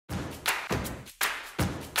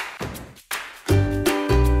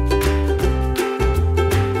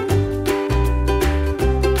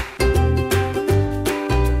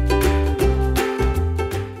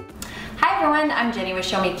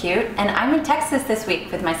ShowMeCute, and I'm in Texas this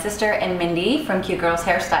week with my sister and Mindy from Cute Girls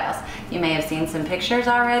Hairstyles. You may have seen some pictures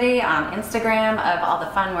already on Instagram of all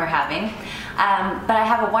the fun we're having. But I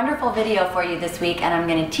have a wonderful video for you this week, and I'm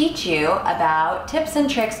going to teach you about tips and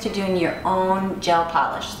tricks to doing your own gel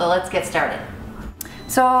polish. So let's get started.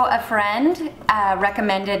 So a friend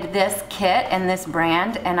recommended this kit and this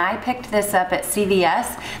brand, and I picked this up at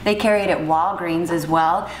CVS. They carry it at Walgreens as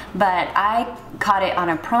well, but I caught it on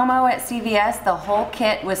a promo at CVS. The whole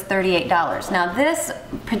kit was $38. Now this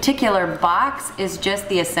particular box is just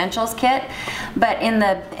the essentials kit, but in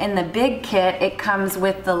the big kit it comes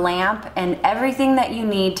with the lamp and everything that you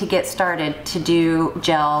need to get started to do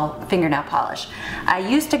gel fingernail polish. I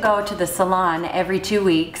used to go to the salon every 2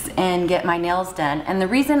 weeks and get my nails done, and the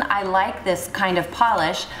reason I like this kind of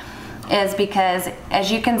polish is because,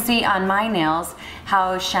 as you can see on my nails,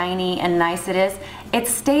 how shiny and nice it is. It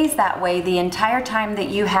stays that way the entire time that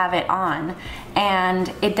you have it on,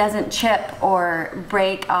 and it doesn't chip or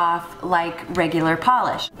break off like regular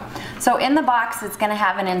polish. So in the box it's going to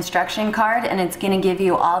have an instruction card, and it's going to give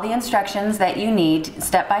you all the instructions that you need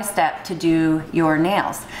step by step to do your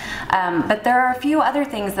nails. But there are a few other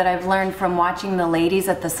things that I've learned from watching the ladies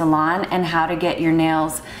at the salon and how to get your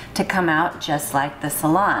nails to come out just like the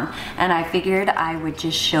salon, and I figured I would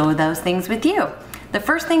just show those things with you. The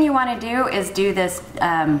first thing you want to do is do this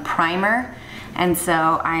primer, and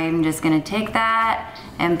so I'm just going to take that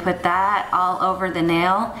and put that all over the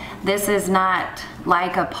nail. This is not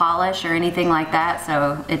like a polish or anything like that,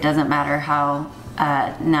 so it doesn't matter how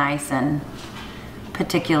nice and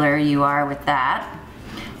particular you are with that.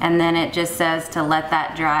 And then it just says to let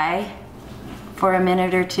that dry for a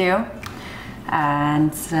minute or two.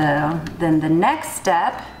 And so then the next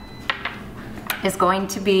step is going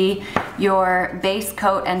to be your base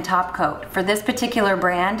coat and top coat. For this particular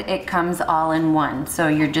brand, it comes all in one. So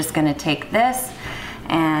you're just gonna take this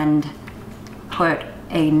and put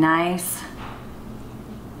a nice,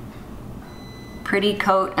 pretty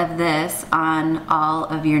coat of this on all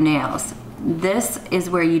of your nails. This is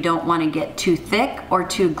where you don't wanna get too thick or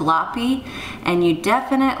too gloppy, and you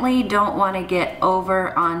definitely don't wanna get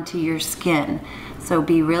over onto your skin. So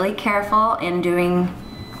be really careful in doing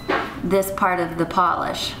this part of the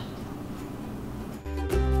polish.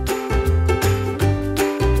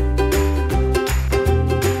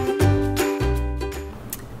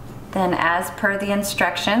 Then, as per the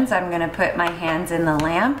instructions, I'm going to put my hands in the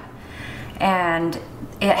lamp, and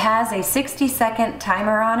it has a 60-second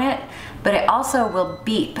timer on it, but it also will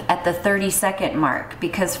beep at the 30-second mark,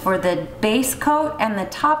 because for the base coat and the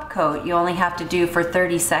top coat you only have to do for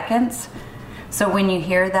 30 seconds. So when you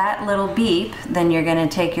hear that little beep, then you're going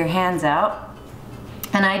to take your hands out.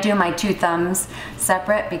 And I do my two thumbs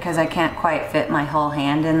separate because I can't quite fit my whole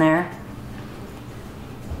hand in there.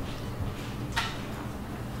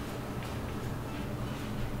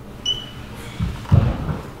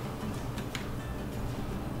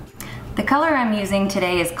 The color I'm using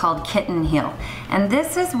today is called Kitten Heel, and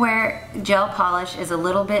this is where gel polish is a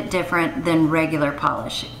little bit different than regular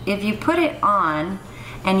polish. If you put it on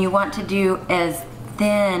and you want to do as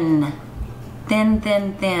thin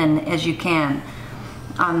as you can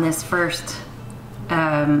on this first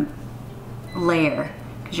layer,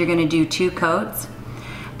 because you're going to do 2 coats.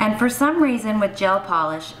 And for some reason with gel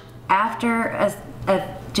polish, after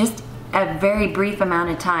just a very brief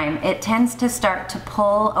amount of time, it tends to start to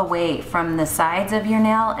pull away from the sides of your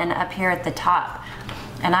nail and up here at the top.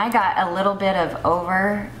 And I got a little bit of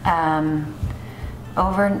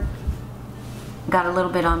got a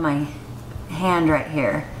little bit on my hand right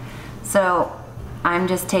here. So I'm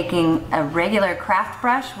just taking a regular craft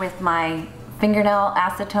brush with my fingernail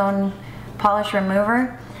acetone polish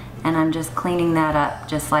remover, and I'm just cleaning that up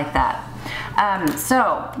just like that.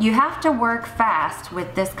 So you have to work fast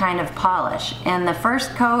with this kind of polish, and the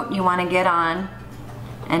first coat you want to get on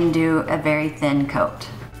and do a very thin coat.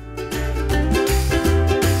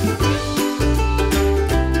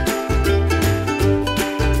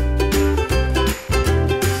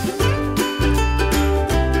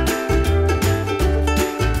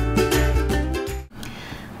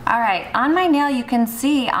 Alright, on my nail you can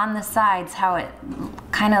see on the sides how it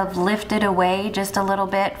kind of lifted away just a little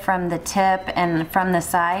bit from the tip and from the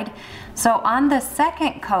side. So on the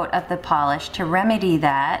second coat of the polish, to remedy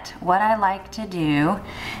that, what I like to do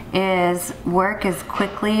is work as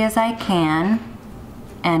quickly as I can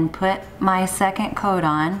and put my second coat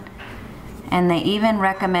on. And they even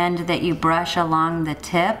recommend that you brush along the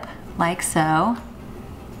tip like so.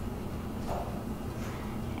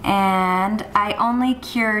 And I only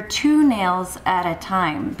cure 2 nails at a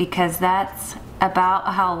time because that's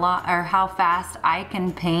about how fast I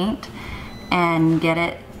can paint and get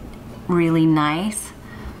it really nice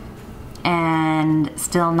and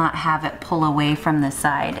still not have it pull away from the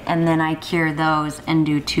side. And then I cure those and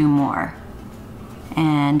do 2 more.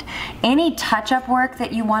 And any touch-up work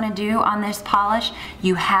that you want to do on this polish,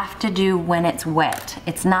 you have to do when it's wet.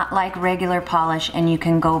 It's not like regular polish and you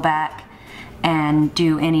can go back and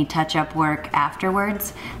do any touch-up work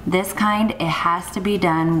afterwards. This kind, it has to be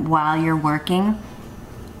done while you're working,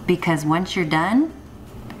 because once you're done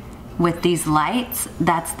with these lights,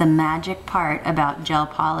 that's the magic part about gel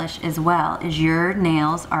polish as well, is your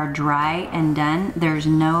nails are dry and done. There's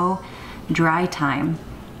no dry time.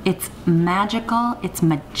 It's magical, it's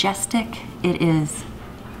majestic, it is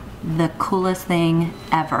the coolest thing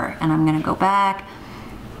ever. And I'm gonna go back,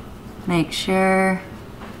 make sure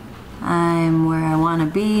I'm where I wanna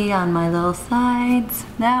be on my little sides,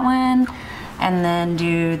 that one, and then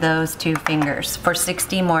do those 2 fingers for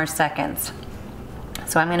 60 more seconds.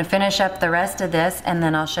 So I'm gonna finish up the rest of this and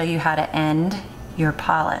then I'll show you how to end your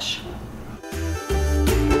polish.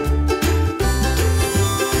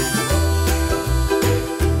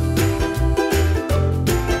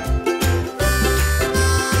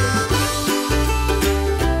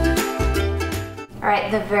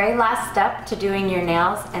 Alright, the very last step to doing your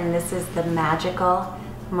nails, and this is the magical,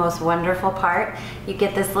 most wonderful part. You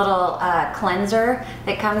get this little cleanser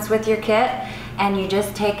that comes with your kit, and you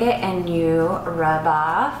just take it and you rub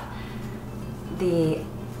off the,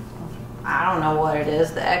 I don't know what it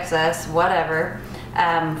is, the excess, whatever,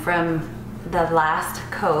 from the last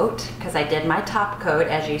coat, because I did my top coat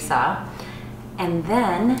as you saw, and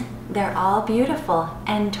then they're all beautiful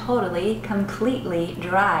and totally, completely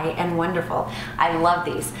dry and wonderful. I love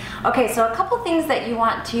these. Okay, so a couple things that you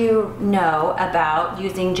want to know about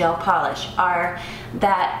using gel polish are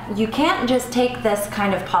that you can't just take this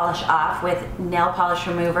kind of polish off with nail polish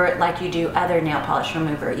remover like you do other nail polish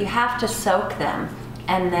remover. You have to soak them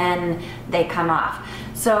and then they come off.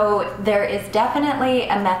 So there is definitely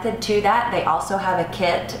a method to that. They also have a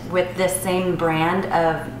kit with this same brand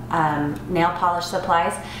of nail polish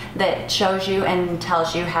supplies that shows you and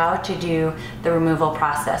tells you how to do the removal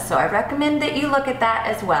process. So I recommend that you look at that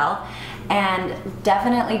as well. And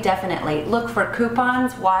definitely look for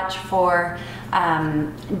coupons, watch for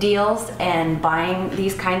deals and buying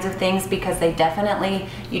these kinds of things, because they definitely,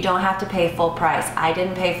 you don't have to pay full price. I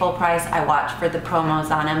didn't pay full price. I watched for the promos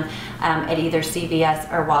on them at either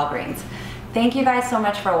CVS or Walgreens. Thank you guys so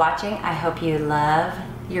much for watching. I hope you love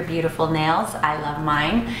your beautiful nails. I love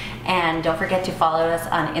mine. And don't forget to follow us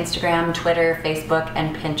on Instagram, Twitter, Facebook,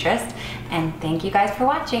 and Pinterest. And thank you guys for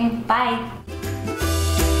watching. Bye.